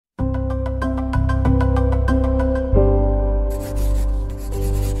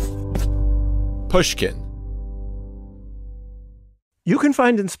Pushkin. You can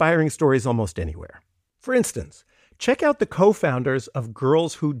find inspiring stories almost anywhere. For instance, check out the co-founders of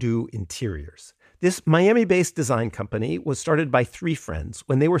Girls Who Do Interiors. This Miami-based design company was started by three friends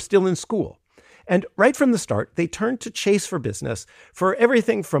when they were still in school. And right from the start, they turned to Chase for Business for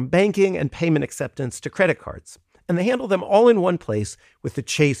everything from banking and payment acceptance to credit cards. And they handle them all in one place with the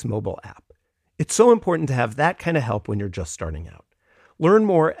Chase mobile app. It's so important to have that kind of help when you're just starting out. Learn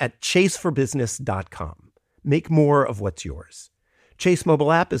more at chaseforbusiness.com. Make more of what's yours. Chase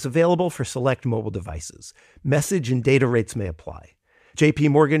mobile app is available for select mobile devices. Message and data rates may apply.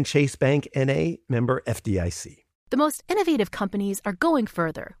 JP Morgan Chase Bank N.A., member FDIC. The most innovative companies are going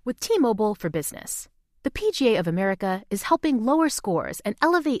further with T-Mobile for Business. The PGA of America is helping lower scores and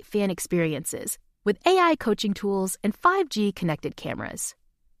elevate fan experiences with AI coaching tools and 5G connected cameras.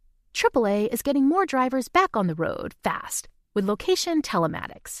 AAA is getting more drivers back on the road fast with location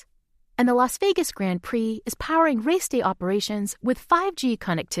telematics. And the Las Vegas Grand Prix is powering race day operations with 5G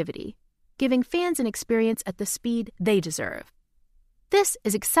connectivity, giving fans an experience at the speed they deserve. This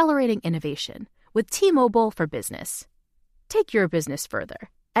is accelerating innovation with T-Mobile for Business. Take your business further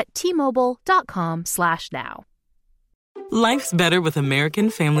at T-Mobile.com/now. Life's better with American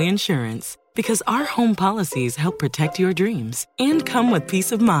Family Insurance because our home policies help protect your dreams and come with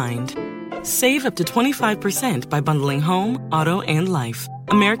peace of mind. Save up to 25% by bundling home, auto, and life.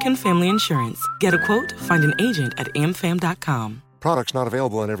 American Family Insurance. Get a quote, find an agent at amfam.com. Products not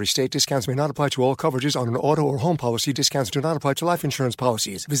available in every state. Discounts may not apply to all coverages on an auto or home policy. Discounts do not apply to life insurance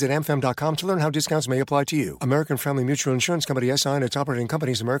policies. Visit amfam.com to learn how discounts may apply to you. American Family Mutual Insurance Company, SI, and its operating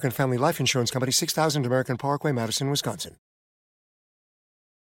companies, American Family Life Insurance Company, 6000 American Parkway, Madison, Wisconsin.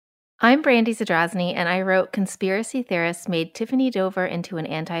 I'm Brandy Zadrozny, and I wrote Conspiracy Theorists Made Tiffany Dover into an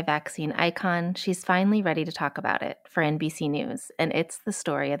Anti-Vaccine Icon. She's finally ready to talk about it for NBC News, and it's the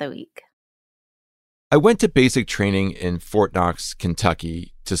story of the week. I went to basic training in Fort Knox,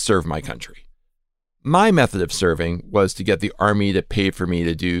 Kentucky to serve my country. My method of serving was to get the Army to pay for me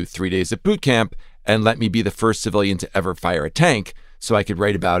to do 3 days at boot camp and let me be the first civilian to ever fire a tank so I could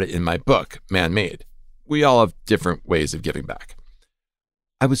write about it in my book, Man-Made. We all have different ways of giving back.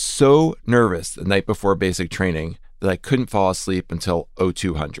 I was so nervous the night before basic training that I couldn't fall asleep until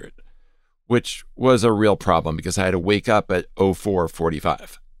 0200, which was a real problem because I had to wake up at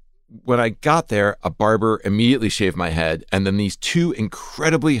 04:45. When I got there, a barber immediately shaved my head, and then these two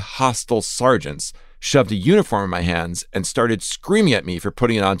incredibly hostile sergeants shoved a uniform in my hands and started screaming at me for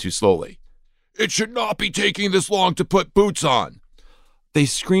putting it on too slowly. "It should not be taking this long to put boots on." They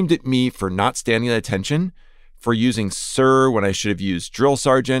screamed at me for not standing at attention, for using sir when I should have used drill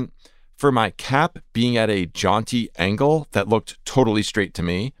sergeant, for my cap being at a jaunty angle that looked totally straight to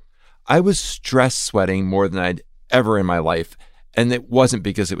me. I was stress sweating more than I'd ever in my life, and it wasn't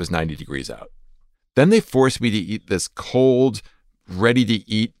because it was 90 degrees out. Then they forced me to eat this cold,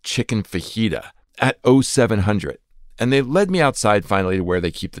 ready-to-eat chicken fajita at 0700, and they led me outside finally to where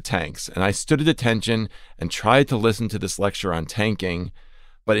they keep the tanks, and I stood at attention and tried to listen to this lecture on tanking.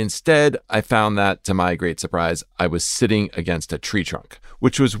 But instead, I found that, to my great surprise, I was sitting against a tree trunk,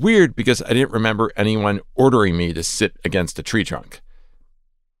 which was weird because I didn't remember anyone ordering me to sit against a tree trunk.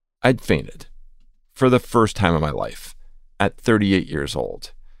 I'd fainted for the first time in my life at 38 years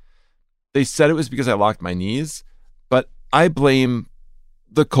old. They said it was because I locked my knees, but I blame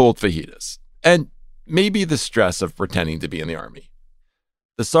the cold fajitas and maybe the stress of pretending to be in the Army.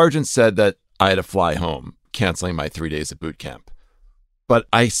 The sergeant said that I had to fly home, canceling my 3 days at boot camp. But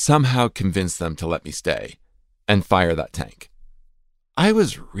I somehow convinced them to let me stay and fire that tank. I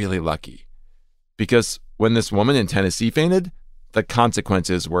was really lucky because when this woman in Tennessee fainted, the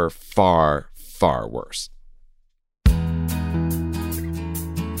consequences were far, far worse.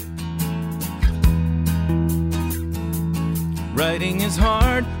 Writing is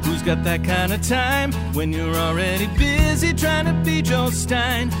hard, who's got that kind of time when you're already busy trying to be Joe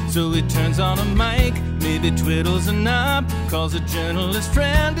Stein? So he turns on a mic, maybe twiddles a knob, calls a journalist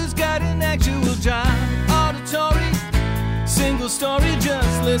friend who's got an actual job. Auditory, single story,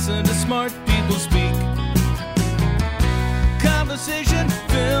 just listen to smart people speak. Conversation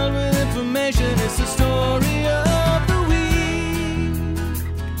filled with information, it's the story of the week.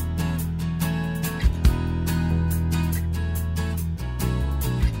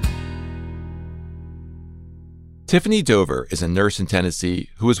 Tiffany Dover is a nurse in Tennessee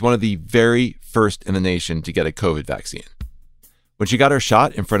who was one of the very first in the nation to get a COVID vaccine. When she got her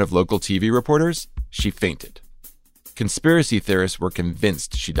shot in front of local TV reporters, she fainted. Conspiracy theorists were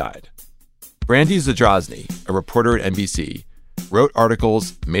convinced she died. Brandy Zadrozny, a reporter at NBC, wrote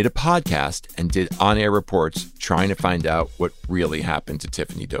articles, made a podcast, and did on-air reports trying to find out what really happened to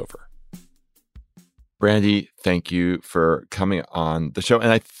Tiffany Dover. Brandy, thank you for coming on the show.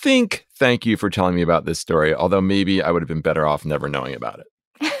 And I think thank you for telling me about this story, although maybe I would have been better off never knowing about it.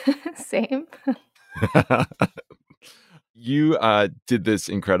 Same. You did this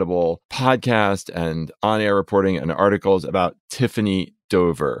incredible podcast and on-air reporting and articles about Tiffany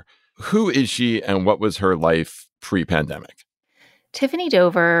Dover. Who is she and what was her life pre-pandemic? Tiffany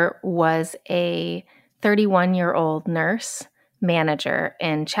Dover was a 31-year-old nurse manager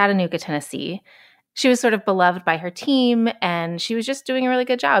in Chattanooga, Tennessee. She was sort of beloved by her team, and she was just doing a really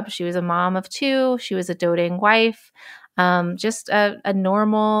good job. She was a mom of 2. She was a doting wife, just a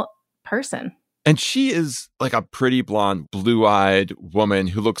normal person. And she is like a pretty blonde, blue-eyed woman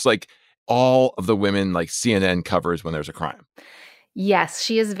who looks like all of the women like CNN covers when there's a crime. Yes,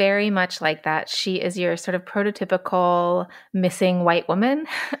 she is very much like that. She is your sort of prototypical missing white woman.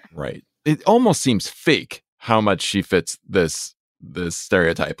 Right. It almost seems fake how much she fits this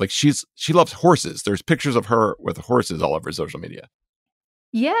stereotype. Like she loves horses. There's pictures of her with horses all over social media.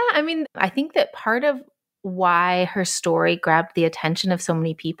 Yeah, I mean, I think that part of why her story grabbed the attention of so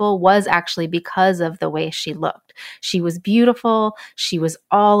many people was actually because of the way she looked. She was beautiful. She was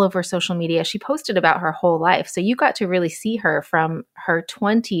all over social media. She posted about her whole life. So you got to really see her from her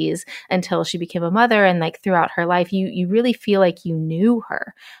 20s until she became a mother, and like throughout her life, you really feel like you knew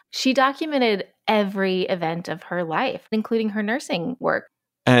her. She documented every event of her life, including her nursing work.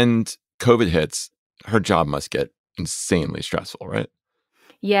 And COVID hits, her job must get insanely stressful, right?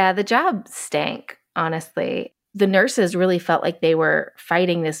 Yeah, the job stank. Honestly, the nurses really felt like they were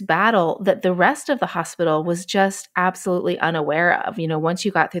fighting this battle that the rest of the hospital was just absolutely unaware of. You know, once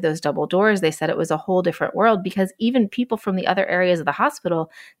you got through those double doors, they said it was a whole different world because even people from the other areas of the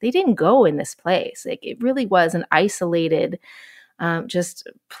hospital, they didn't go in this place. Like it really was an isolated, just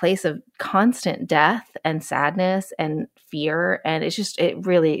place of constant death and sadness and fear. And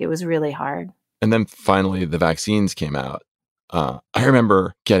it was really hard. And then finally the vaccines came out. I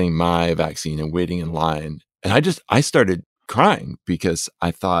remember getting my vaccine and waiting in line. And I started crying because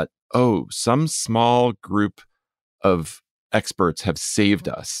I thought, oh, some small group of experts have saved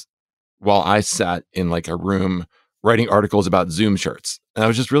us while I sat in like a room writing articles about Zoom shirts. And I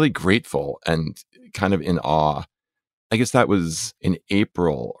was just really grateful and kind of in awe. I guess that was in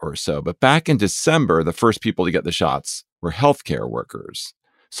April or so. But back in December, the first people to get the shots were healthcare workers.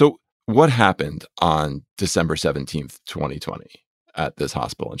 So what happened on December 17th, 2020 at this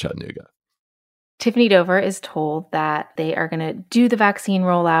hospital in Chattanooga? Tiffany Dover is told that they are going to do the vaccine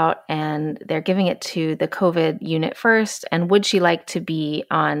rollout and they're giving it to the COVID unit first. And would she like to be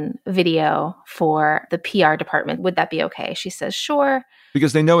on video for the PR department? Would that be okay? She says, sure.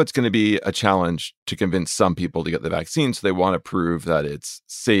 Because they know it's going to be a challenge to convince some people to get the vaccine. So they want to prove that it's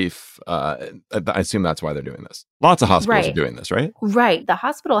safe. I assume that's why they're doing this. Lots of hospitals are doing this, right? Right. The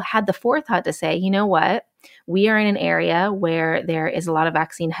hospital had the forethought to say, you know what? We are in an area where there is a lot of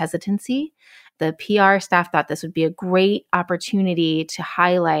vaccine hesitancy. The PR staff thought this would be a great opportunity to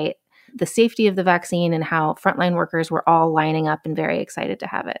highlight the safety of the vaccine and how frontline workers were all lining up and very excited to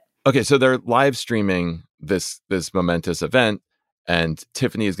have it. Okay, so they're live streaming this momentous event, and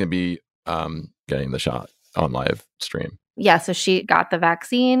Tiffany is going to be getting the shot on live stream. Yeah, so she got the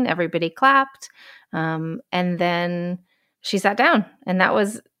vaccine, everybody clapped, and then she sat down, and that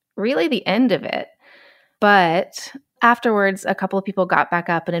was really the end of it. But afterwards, a couple of people got back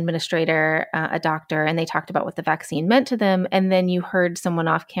up, an administrator, a doctor, and they talked about what the vaccine meant to them. And then you heard someone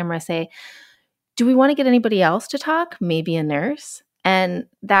off camera say, do we want to get anybody else to talk? Maybe a nurse? And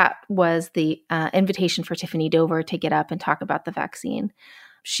that was the invitation for Tiffany Dover to get up and talk about the vaccine.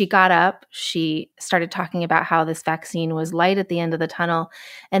 She got up, she started talking about how this vaccine was light at the end of the tunnel.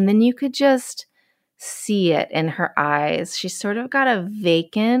 And then you could just see it in her eyes. She sort of got a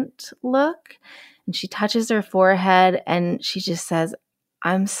vacant look. And she touches her forehead and she just says,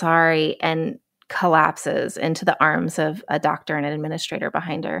 I'm sorry, and collapses into the arms of a doctor and an administrator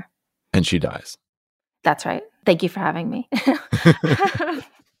behind her. And she dies. That's right. Thank you for having me.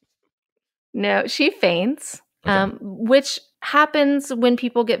 No, she faints, which happens when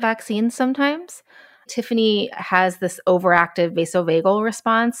people get vaccines sometimes. Tiffany has this overactive vasovagal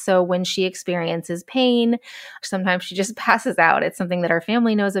response. So when she experiences pain, sometimes she just passes out. It's something that our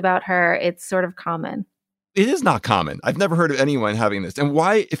family knows about her. It's sort of common. It is not common. I've never heard of anyone having this. And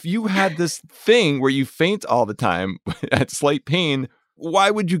why, if you had this thing where you faint all the time at slight pain,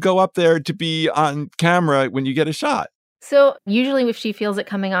 why would you go up there to be on camera when you get a shot? So usually if she feels it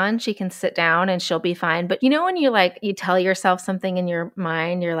coming on, she can sit down and she'll be fine. But you know, when you tell yourself something in your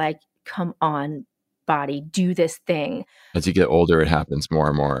mind, you're like, come on, body, do this thing. As you get older, it happens more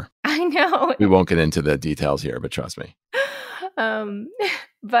and more. I know. We won't get into the details here, but trust me.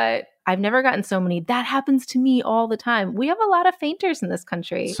 But I've never gotten so many. That happens to me all the time. We have a lot of fainters in this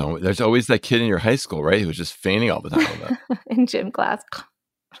country. So there's always that kid in your high school, right? Who's just fainting all the time. In gym class.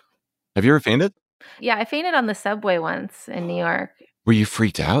 Have you ever fainted? Yeah, I fainted on the subway once in New York. Were you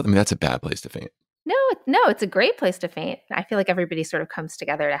freaked out? I mean, that's a bad place to faint. No, it's a great place to faint. I feel like everybody sort of comes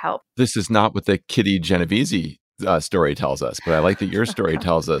together to help. This is not what the Kitty Genovese story tells us, but I like that your story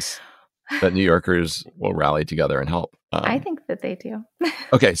tells us that New Yorkers will rally together and help. I think that they do.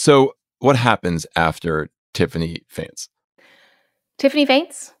 Okay, so what happens after Tiffany faints? Tiffany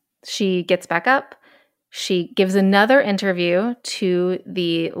faints. She gets back up. She gives another interview to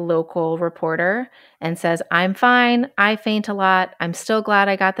the local reporter and says, I'm fine. I faint a lot. I'm still glad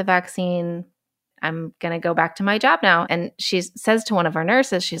I got the vaccine. I'm going to go back to my job now. And she says to one of her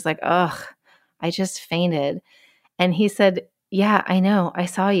nurses, she's like, ugh, I just fainted. And he said, yeah, I know. I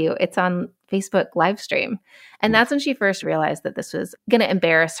saw you. It's on Facebook live stream. And that's when she first realized that this was going to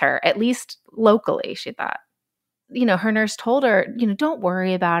embarrass her, at least locally, she thought. You know, her nurse told her, don't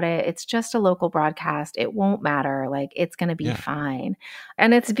worry about it. It's just a local broadcast. It won't matter. Like, it's going to be fine.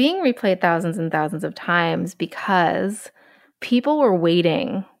 And it's being replayed thousands and thousands of times because people were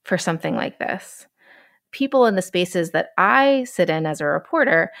waiting for something like this. People in the spaces that I sit in as a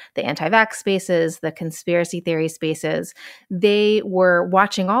reporter, the anti-vax spaces, the conspiracy theory spaces, they were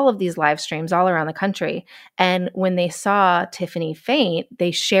watching all of these live streams all around the country. And when they saw Tiffany faint,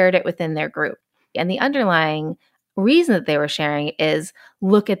 they shared it within their group. And the underlying reason that they were sharing is,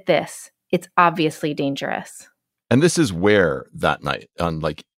 look at this. It's obviously dangerous. And this is where that night on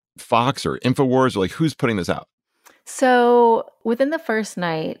like Fox or InfoWars, or like who's putting this out? So within the first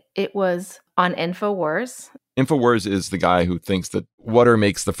night, it was on InfoWars. InfoWars is the guy who thinks that water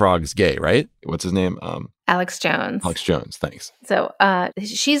makes the frogs gay, right? What's his name? Alex Jones. Alex Jones, thanks. So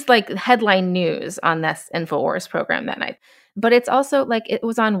she's like headline news on this InfoWars program that night. But it's also like it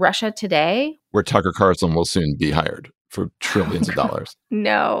was on Russia Today. Where Tucker Carlson will soon be hired for trillions of dollars.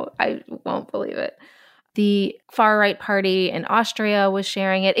 No, I won't believe it. The far-right party in Austria was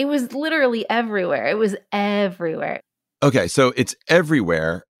sharing it. It was literally everywhere. It was everywhere. Okay, so it's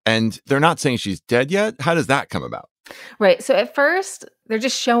everywhere, and they're not saying she's dead yet? How does that come about? Right. So at first, they're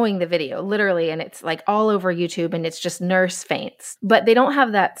just showing the video, literally, and it's like all over YouTube, and it's just nurse faints. But they don't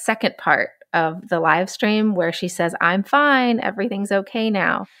have that second part of the live stream where she says, I'm fine, everything's okay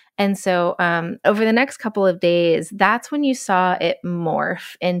now. And so over the next couple of days, that's when you saw it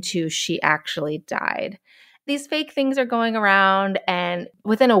morph into she actually died. These fake things are going around, and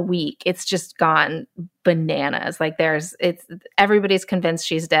within a week, it's just gone bananas. Like everybody's convinced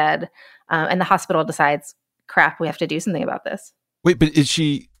she's dead, and the hospital decides, crap, we have to do something about this. Wait, but does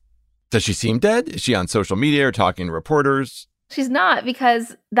she seem dead? Is she on social media or talking to reporters? She's not,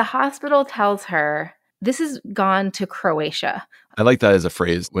 because the hospital tells her this has gone to Croatia. I like that as a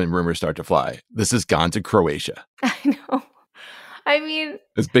phrase when rumors start to fly. This has gone to Croatia. I know. I mean,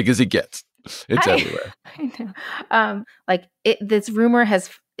 as big as it gets. It's everywhere. I know. This rumor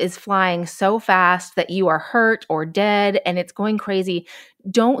is flying so fast that you are hurt or dead and it's going crazy.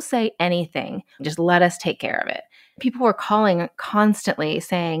 Don't say anything. Just let us take care of it. People were calling constantly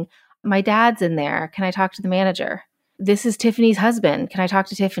saying, my dad's in there. Can I talk to the manager? This is Tiffany's husband. Can I talk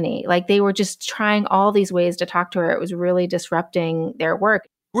to Tiffany? Like, they were just trying all these ways to talk to her. It was really disrupting their work.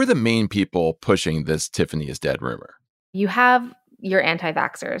 Who are the main people pushing this Tiffany is dead rumor? You have your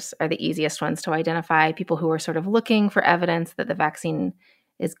anti-vaxxers are the easiest ones to identify, people who are sort of looking for evidence that the vaccine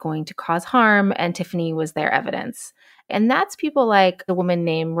is going to cause harm, and Tiffany was their evidence. And that's people like the woman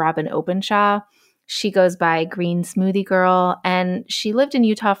named Robin Openshaw. She goes by Green Smoothie Girl, and she lived in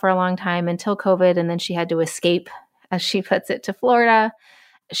Utah for a long time until COVID, and then she had to escape, as she puts it, to Florida.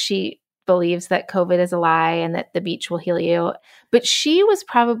 She believes that COVID is a lie and that the beach will heal you. But she was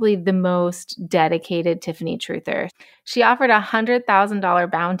probably the most dedicated Tiffany truther. She offered a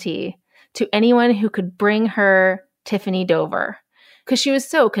 $100,000 bounty to anyone who could bring her Tiffany Dover, because she was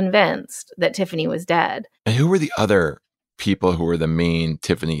so convinced that Tiffany was dead. And who were the other people who were the main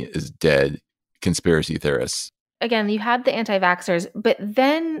Tiffany is dead conspiracy theorists? Again, you had the anti-vaxxers, but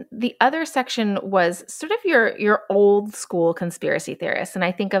then the other section was sort of your old school conspiracy theorists. And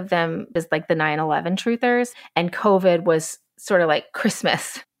I think of them as like the 9/11 truthers, and COVID was sort of like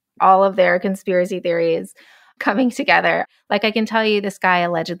Christmas. All of their conspiracy theories coming together. Like, I can tell you this guy,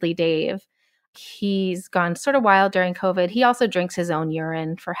 allegedly Dave, he's gone sort of wild during COVID. He also drinks his own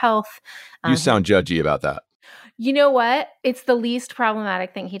urine for health. You sound judgy about that. You know what? It's the least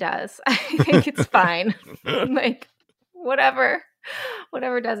problematic thing he does. I think it's fine. Like, whatever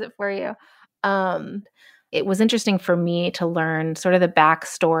does it for you. It was interesting for me to learn sort of the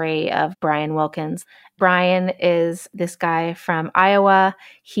backstory of Brian Wilkins. Brian is this guy from Iowa.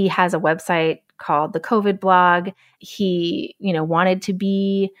 He has a website called the COVID blog. He, wanted to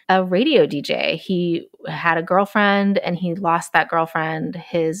be a radio DJ. He had a girlfriend and he lost that girlfriend.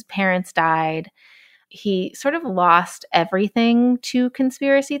 His parents died. He sort of lost everything to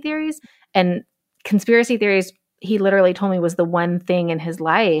conspiracy theories. And conspiracy theories, he literally told me, was the one thing in his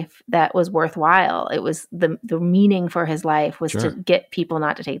life that was worthwhile. It was the meaning for his life was to get people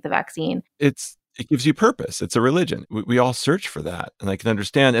not to take the vaccine. It gives you purpose. It's a religion. We all search for that. And I can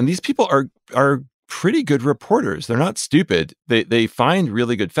understand. And these people are pretty good reporters. They're not stupid. They find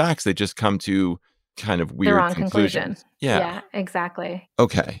really good facts. They just come to kind of weird the wrong conclusions. Conclusion. Yeah. Yeah, exactly.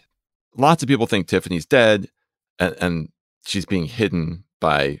 Okay. Lots of people think Tiffany's dead and she's being hidden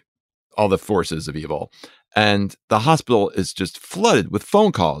by all the forces of evil. And the hospital is just flooded with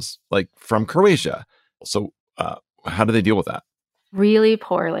phone calls, like from Croatia. So how do they deal with that? Really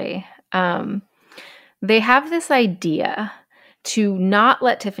poorly. They have this idea to not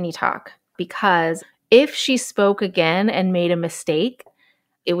let Tiffany talk because if she spoke again and made a mistake,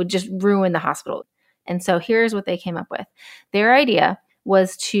 it would just ruin the hospital. And so here's what they came up with. Their idea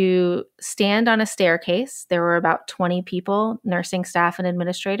was to stand on a staircase. There were about 20 people, nursing staff and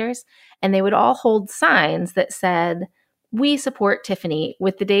administrators, and they would all hold signs that said, "We support Tiffany,"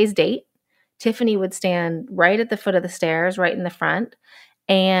 with the day's date. Tiffany would stand right at the foot of the stairs, right in the front,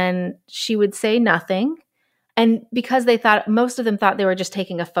 and she would say nothing. And because most of them thought they were just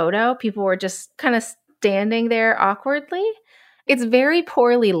taking a photo, people were just kind of standing there awkwardly. It's very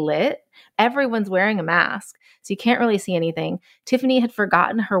poorly lit. Everyone's wearing a mask, so you can't really see anything. Tiffany had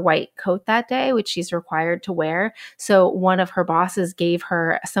forgotten her white coat that day, which she's required to wear. So one of her bosses gave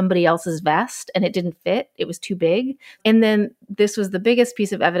her somebody else's vest and it didn't fit. It was too big. And then this was the biggest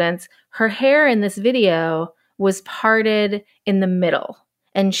piece of evidence. Her hair in this video was parted in the middle.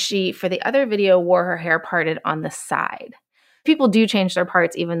 And she, for the other video, wore her hair parted on the side. People do change their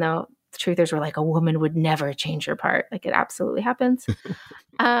parts, even though the truthers were like, a woman would never change her part. Like, it absolutely happens.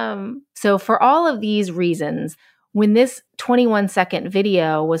 So for all of these reasons, when this 21-second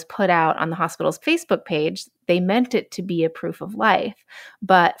video was put out on the hospital's Facebook page, they meant it to be a proof of life.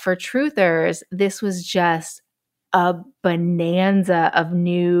 But for truthers, this was just a bonanza of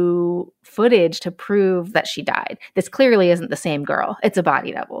new footage to prove that she died. This clearly isn't the same girl. It's a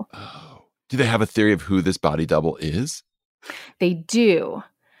body double. Oh. Do they have a theory of who this body double is? They do.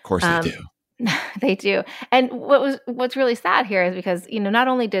 Of course they do. They do. And what's really sad here is because, not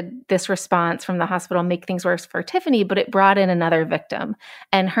only did this response from the hospital make things worse for Tiffany, but it brought in another victim.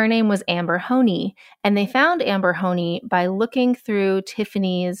 And her name was Amber Honey. And they found Amber Honey by looking through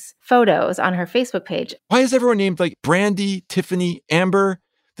Tiffany's photos on her Facebook page. Why is everyone named like Brandy, Tiffany, Amber?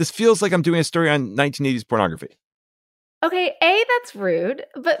 This feels like I'm doing a story on 1980s pornography. Okay, A, that's rude.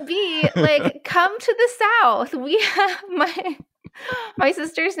 But B, come to the South. We have my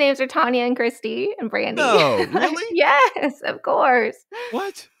sister's names are Tanya and Christy and Brandy. No, really? Yes, of course.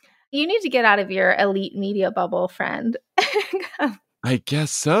 What? You need to get out of your elite media bubble, friend. I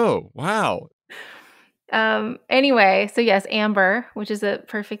guess so. Wow. Anyway, so yes, Amber, which is a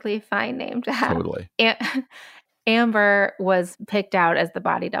perfectly fine name to have. Totally. Amber was picked out as the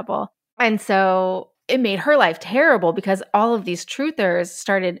body double. And so it made her life terrible because all of these truthers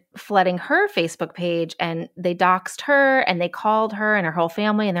started flooding her Facebook page and they doxed her and they called her and her whole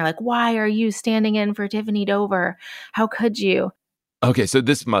family. And they're like, "Why are you standing in for Tiffany Dover? How could you?" Okay, so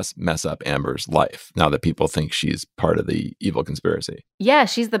this must mess up Amber's life now that people think she's part of the evil conspiracy. Yeah,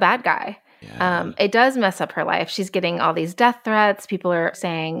 she's the bad guy. Yeah. It does mess up her life. She's getting all these death threats. People are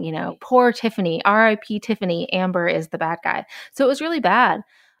saying, poor Tiffany, R.I.P. Tiffany, Amber is the bad guy. So it was really bad.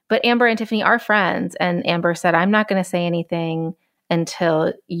 But Amber and Tiffany are friends. And Amber said, "I'm not going to say anything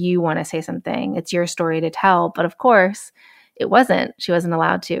until you want to say something. It's your story to tell." But of course, it wasn't. She wasn't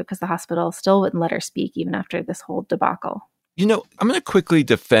allowed to because the hospital still wouldn't let her speak even after this whole debacle. I'm going to quickly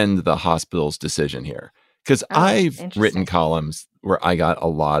defend the hospital's decision here because I've written columns where I got a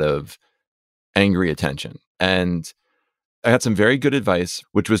lot of angry attention. And I got some very good advice,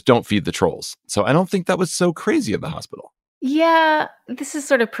 which was don't feed the trolls. So I don't think that was so crazy of the hospital. Yeah, this is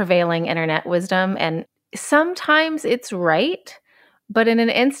sort of prevailing internet wisdom, and sometimes it's right. But in an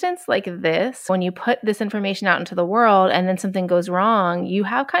instance like this, when you put this information out into the world and then something goes wrong, you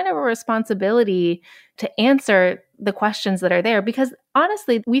have kind of a responsibility to answer the questions that are there. Because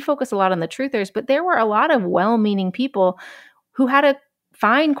honestly, we focus a lot on the truthers, but there were a lot of well-meaning people who had a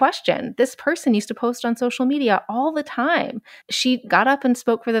fine question. This person used to post on social media all the time. She got up and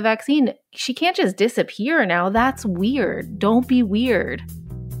spoke for the vaccine. She can't just disappear now. That's weird. Don't be weird.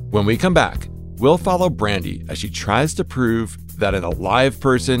 When we come back, we'll follow Brandy as she tries to prove that an alive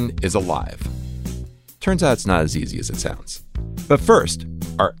person is alive. Turns out it's not as easy as it sounds. But first,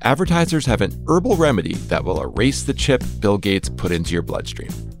 our advertisers have an herbal remedy that will erase the chip Bill Gates put into your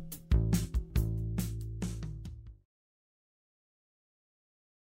bloodstream.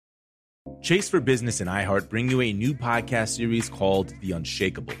 Chase for Business and iHeart bring you a new podcast series called The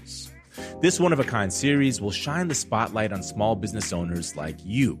Unshakables. This one-of-a-kind series will shine the spotlight on small business owners like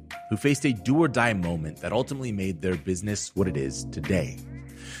you, who faced a do-or-die moment that ultimately made their business what it is today.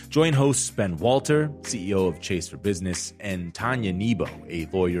 Join hosts Ben Walter, CEO of Chase for Business, and Tanya Nebo, a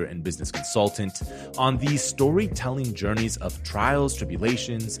lawyer and business consultant, on these storytelling journeys of trials,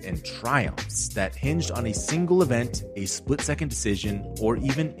 tribulations, and triumphs that hinged on a single event, a split-second decision, or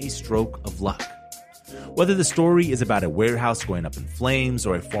even a stroke of luck. Whether the story is about a warehouse going up in flames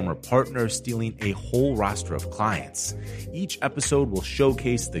or a former partner stealing a whole roster of clients, each episode will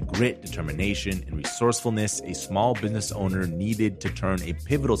showcase the grit, determination, and resourcefulness a small business owner needed to turn a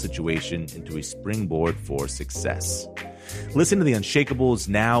pivotal situation into a springboard for success. Listen to The Unshakables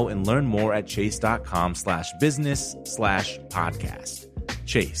now and learn more at chase.com/business/podcast.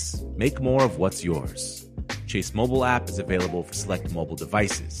 Chase, make more of what's yours. Chase mobile app is available for select mobile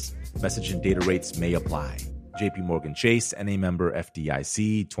devices. Message and data rates may apply. JP Morgan Chase, NA member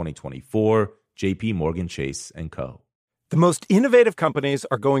FDIC, 2024, JP Morgan Chase & Co. The most innovative companies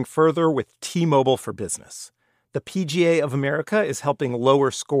are going further with T-Mobile for Business. The PGA of America is helping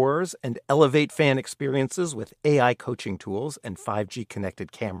lower scores and elevate fan experiences with AI coaching tools and 5G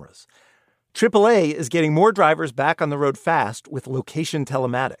connected cameras. AAA is getting more drivers back on the road fast with location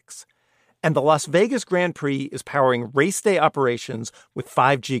telematics. And the Las Vegas Grand Prix is powering race day operations with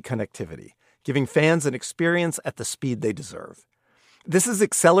 5G connectivity, giving fans an experience at the speed they deserve. This is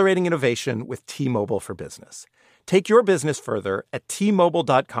accelerating innovation with T-Mobile for Business. Take your business further at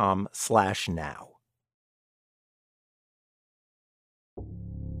T-Mobile.com/now.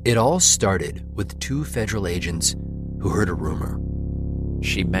 It all started with two federal agents who heard a rumor.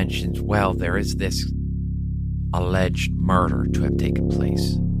 She mentioned, well, there is this alleged murder to have taken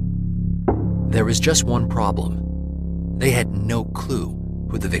place. There was just one problem. They had no clue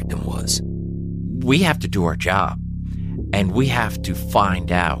who the victim was. We have to do our job, and we have to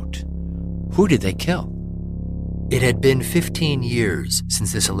find out, who did they kill? It had been 15 years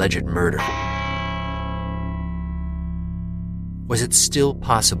since this alleged murder. Was it still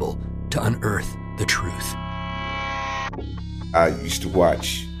possible to unearth the truth? I used to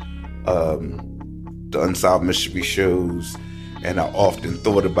watch the Unsolved Mystery shows, and I often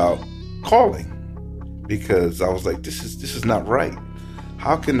thought about calling because I was like, this is not right.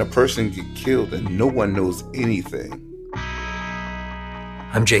 How can a person get killed and no one knows anything?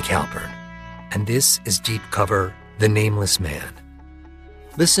 I'm Jake Halpern, and this is Deep Cover: The Nameless Man.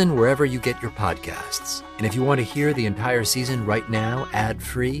 Listen wherever you get your podcasts, and if you want to hear the entire season right now,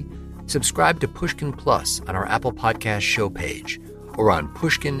 ad-free, subscribe to Pushkin Plus on our Apple Podcast show page or on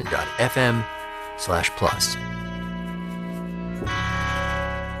pushkin.fm/plus.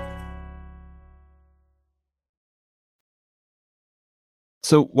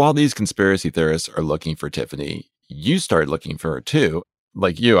 So while these conspiracy theorists are looking for Tiffany, you started looking for her too.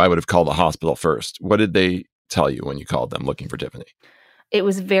 Like you, I would have called the hospital first. What did they tell you when you called them looking for Tiffany? It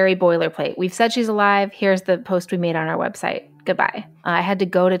was very boilerplate. We've said she's alive. Here's the post we made on our website. Goodbye. I had to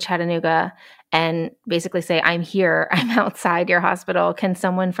go to Chattanooga and basically say, I'm here. I'm outside your hospital. Can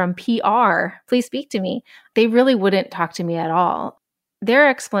someone from PR please speak to me? They really wouldn't talk to me at all. Their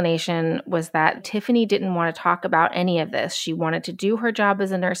explanation was that Tiffany didn't want to talk about any of this. She wanted to do her job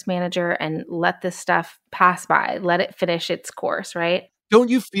as a nurse manager and let this stuff pass by, let it finish its course, right?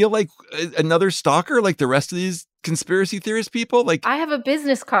 Don't you feel like another stalker like the rest of these conspiracy theorist people? Like, I have a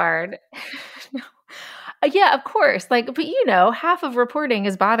business card. Yeah, of course. Like, but you know, half of reporting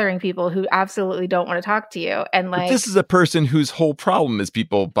is bothering people who absolutely don't want to talk to you. And like, this is a person whose whole problem is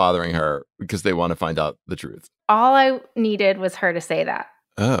people bothering her because they want to find out the truth. All I needed was her to say that.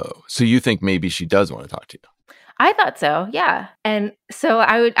 Oh, so you think maybe she does want to talk to you? I thought so, yeah. And so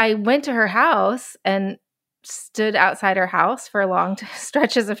I went to her house and stood outside her house for long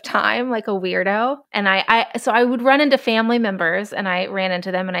stretches of time like a weirdo. And so I would run into family members, and I ran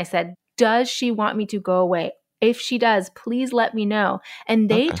into them and I said, does she want me to go away? If she does, please let me know. And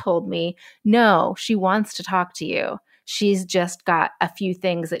they told me, no, she wants to talk to you. She's just got a few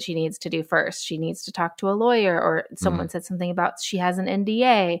things that she needs to do first. She needs to talk to a lawyer, or someone said something about she has an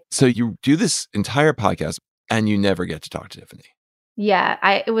NDA. So you do this entire podcast and you never get to talk to Tiffany.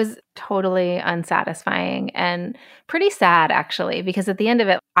 Yeah, it was totally unsatisfying and pretty sad, actually, because at the end of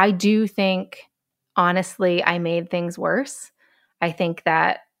it, I do think, honestly, I made things worse. I think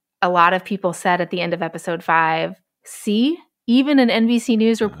that a lot of people said at the end of episode 5, see, even an NBC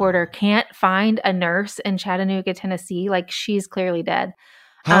News reporter can't find a nurse in Chattanooga, Tennessee. Like, she's clearly dead.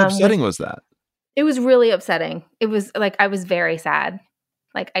 How upsetting was that? It was really upsetting. It was like, I was very sad.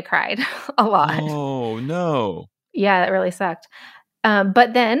 Like, I cried a lot. Oh, no. Yeah, that really sucked.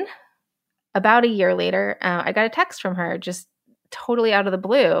 But then about a year later, I got a text from her just totally out of the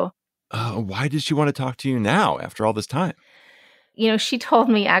blue. Why did she want to talk to you now after all this time? You know, she told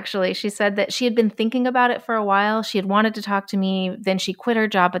me, actually, she said that she had been thinking about it for a while. She had wanted to talk to me. Then she quit her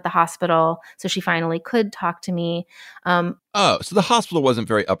job at the hospital, so she finally could talk to me. So the hospital wasn't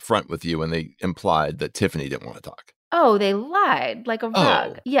very upfront with you when they implied that Tiffany didn't want to talk. Oh, they lied like a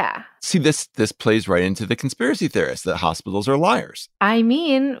rug. Yeah. See, this plays right into the conspiracy theorists that hospitals are liars. I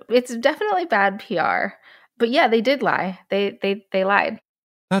mean, it's definitely bad PR. But yeah, they did lie. They lied.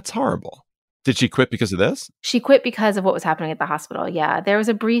 That's horrible. Did she quit because of this? She quit because of what was happening at the hospital. Yeah. There was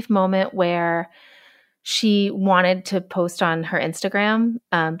a brief moment where she wanted to post on her Instagram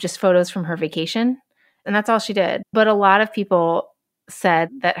just photos from her vacation. And that's all she did. But a lot of people said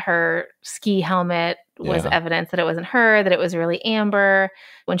that her ski helmet was evidence that it wasn't her, that it was really Amber.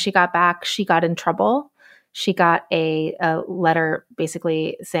 When she got back, she got in trouble. She got a letter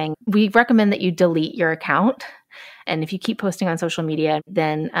basically saying, we recommend that you delete your account. And if you keep posting on social media,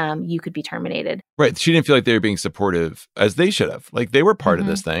 then you could be terminated. Right. She didn't feel like they were being supportive as they should have. Like, they were part of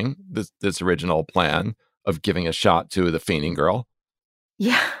this thing, this original plan of giving a shot to the fainting girl.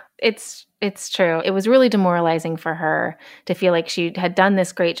 Yeah, it's true. It was really demoralizing for her to feel like she had done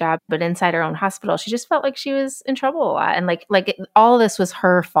this great job, but inside her own hospital, she just felt like she was in trouble a lot. And all of this was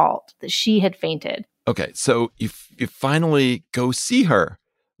her fault, that she had fainted. Okay, so you finally go see her.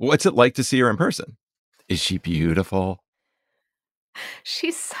 What's it like to see her in person? Is she beautiful?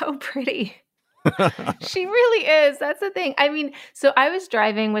 She's so pretty. She really is. That's the thing. I mean, so I was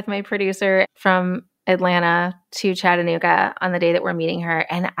driving with my producer from Atlanta to Chattanooga on the day that we're meeting her.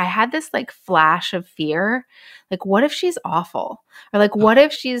 And I had this like flash of fear. Like, what if she's awful? Or like, what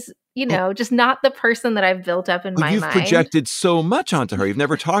if she's, just not the person that I've built up in my You've mind? projected so much onto her. You've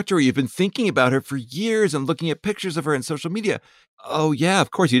never talked to her. You've been thinking about her for years and looking at pictures of her in social media. Oh, yeah,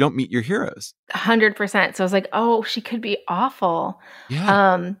 of course. You don't meet your heroes. 100%. So I was like, oh, she could be awful.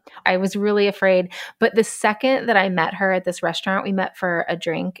 Yeah. I was really afraid. But the second that I met her at this restaurant, we met for a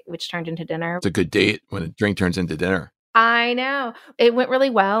drink, which turned into dinner. It's a good date when a drink turns into dinner. I know. It went really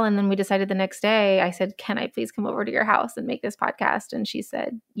well. And then we decided the next day, I said, can I please come over to your house and make this podcast? And she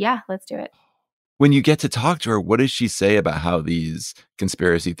said, yeah, let's do it. When you get to talk to her, what does she say about how these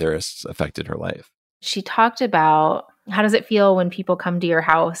conspiracy theorists affected her life? She talked about, how does it feel when people come to your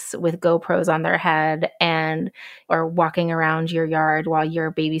house with GoPros on their head or walking around your yard while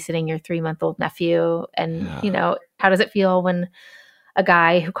you're babysitting your 3-month-old nephew? And, how does it feel when a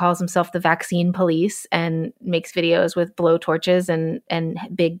guy who calls himself the vaccine police and makes videos with blow torches and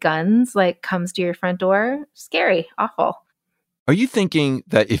big guns, like, comes to your front door? Scary, awful. Are you thinking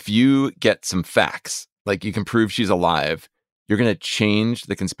that if you get some facts, like you can prove she's alive, you're going to change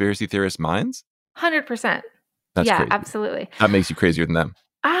the conspiracy theorists' minds? 100%. That's yeah, crazy. Absolutely. That makes you crazier than them.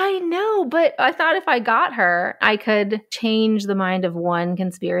 I know, but I thought if I got her, I could change the mind of one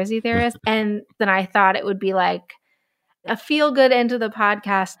conspiracy theorist. And then I thought it would be like a feel-good end to the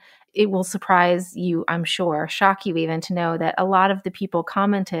podcast. It will surprise you, I'm sure, shock you even, to know that a lot of the people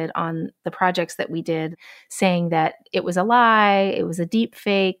commented on the projects that we did saying that it was a lie, it was a deep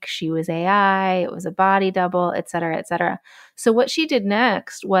fake, she was AI, it was a body double, et cetera, et cetera. So what she did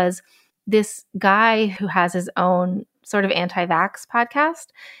next was, this guy who has his own sort of anti-vax podcast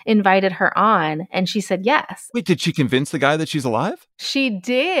invited her on, and she said yes. Wait, did she convince the guy that she's alive? She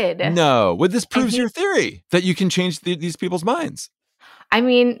did. No. Well, this proves your theory that you can change these people's minds. I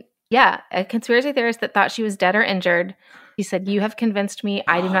mean, yeah, a conspiracy theorist that thought she was dead or injured. He said, you have convinced me.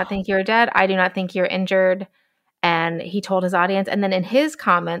 I do not think you're dead. I do not think you're injured. And he told his audience. And then in his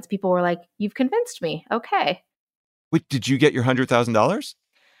comments, people were like, you've convinced me. Okay. Wait, did you get your $100,000?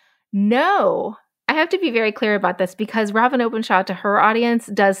 No. I have to be very clear about this, because Robin Openshaw, to her audience,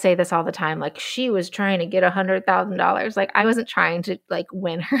 does say this all the time. Like, she was trying to get $100,000. Like, I wasn't trying to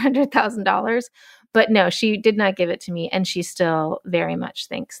win her $100,000. But no, she did not give it to me. And she still very much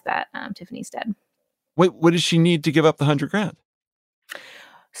thinks that Tiffany's dead. Wait, what does she need to give up the $100,000?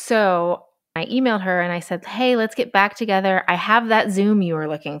 So I emailed her and I said, hey, let's get back together. I have that Zoom you were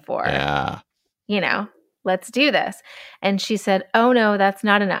looking for. Yeah. Let's do this. And she said, oh no, that's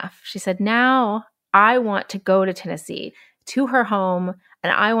not enough. She said, now I want to go to Tennessee, to her home,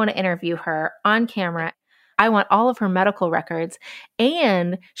 and I want to interview her on camera. I want all of her medical records,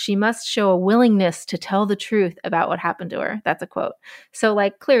 and she must show a willingness to tell the truth about what happened to her. That's a quote. So,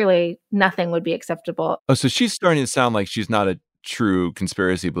 like, clearly nothing would be acceptable. Oh, so she's starting to sound like she's not a true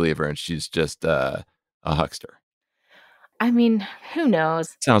conspiracy believer and she's just a huckster. I mean, who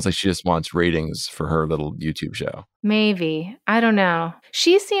knows? Sounds like she just wants ratings for her little YouTube show. Maybe. I don't know.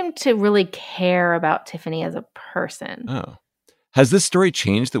 She seemed to really care about Tiffany as a person. Oh. Has this story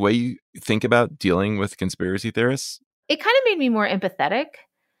changed the way you think about dealing with conspiracy theorists? It kind of made me more empathetic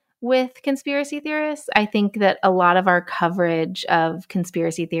with conspiracy theorists. I think that a lot of our coverage of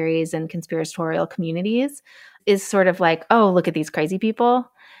conspiracy theories and conspiratorial communities is sort of like, oh, look at these crazy people.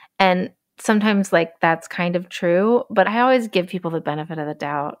 And sometimes, like, that's kind of true, but I always give people the benefit of the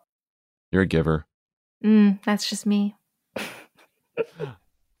doubt. You're a giver. That's just me.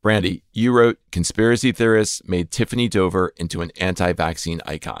 Brandy, you wrote, conspiracy theorists made Tiffany Dover into an anti-vaccine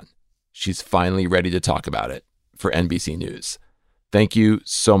icon. She's finally ready to talk about it for NBC News. Thank you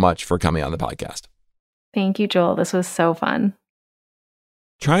so much for coming on the podcast. Thank you, Joel. This was so fun.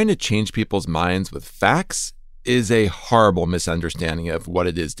 Trying to change people's minds with facts is a horrible misunderstanding of what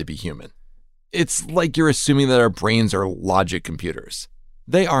it is to be human. It's like you're assuming that our brains are logic computers.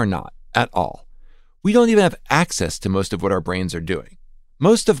 They are not at all. We don't even have access to most of what our brains are doing.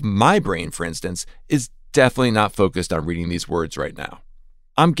 Most of my brain, for instance, is definitely not focused on reading these words right now.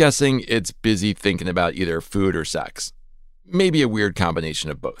 I'm guessing it's busy thinking about either food or sex. Maybe a weird combination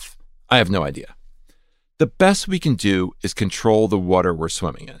of both. I have no idea. The best we can do is control the water we're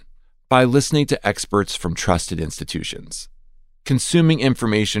swimming in by listening to experts from trusted institutions, consuming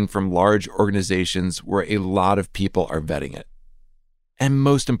information from large organizations where a lot of people are vetting it, and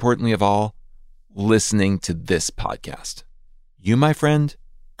most importantly of all, listening to this podcast. You, my friend,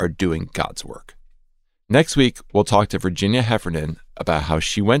 are doing God's work. Next week, we'll talk to Virginia Heffernan about how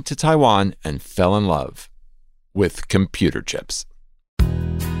she went to Taiwan and fell in love with computer chips.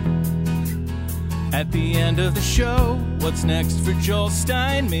 At the end of the show, what's next for Joel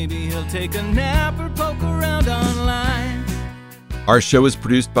Stein? Maybe he'll take a nap or poke around online. Our show is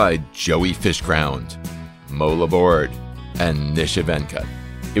produced by Joey Fishground, Mo Laborde, and Nisha Venkat.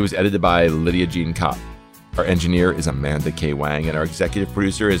 It was edited by Lydia Jean Kopp. Our engineer is Amanda K. Wang, and our executive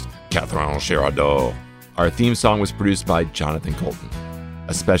producer is Catherine Girardeau. Our theme song was produced by Jonathan Colton.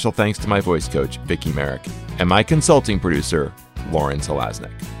 A special thanks to my voice coach, Vicky Merrick, and my consulting producer, Lauren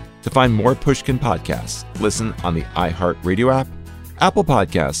Selaznik. To find more Pushkin podcasts, listen on the iHeartRadio app, Apple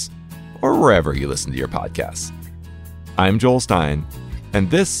Podcasts, or wherever you listen to your podcasts. I'm Joel Stein, and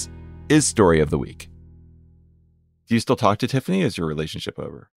this is Story of the Week. Do you still talk to Tiffany? Is your relationship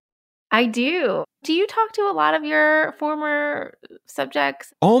over? I do. Do you talk to a lot of your former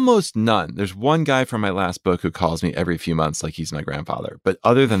subjects? Almost none. There's one guy from my last book who calls me every few months like he's my grandfather. But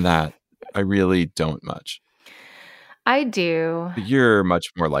other than that, I really don't much. I do. But you're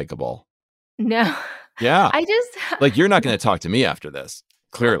much more likable. No. Yeah. I just... Like, you're not going to talk to me after this,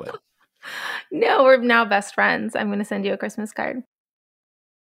 clearly. No, we're now best friends. I'm going to send you a Christmas card.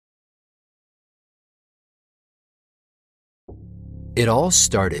 It all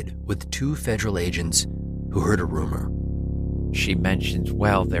started with two federal agents who heard a rumor. She mentions,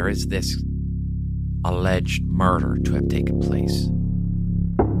 well, there is this alleged murder to have taken place.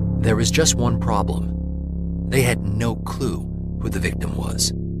 There was just one problem. They had no clue who the victim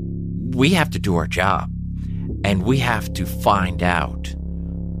was. We have to do our job, and we have to find out,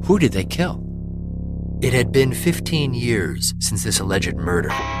 who did they kill? It had been 15 years since this alleged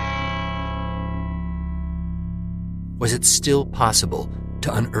murder. Was it still possible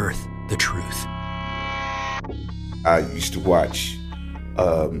to unearth the truth? I used to watch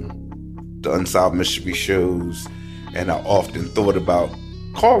the Unsolved Mystery shows, and I often thought about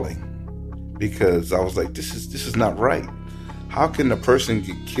calling because I was like, this is not right. How can a person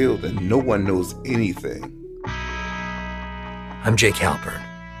get killed and no one knows anything? I'm Jake Halpern,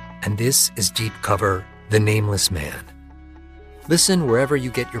 and this is Deep Cover, The Nameless Man. Listen wherever you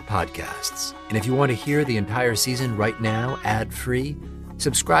get your podcasts. And if you want to hear the entire season right now, ad-free,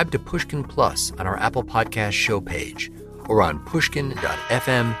 subscribe to Pushkin Plus on our Apple Podcast show page or on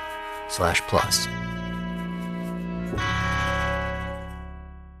pushkin.fm/plus.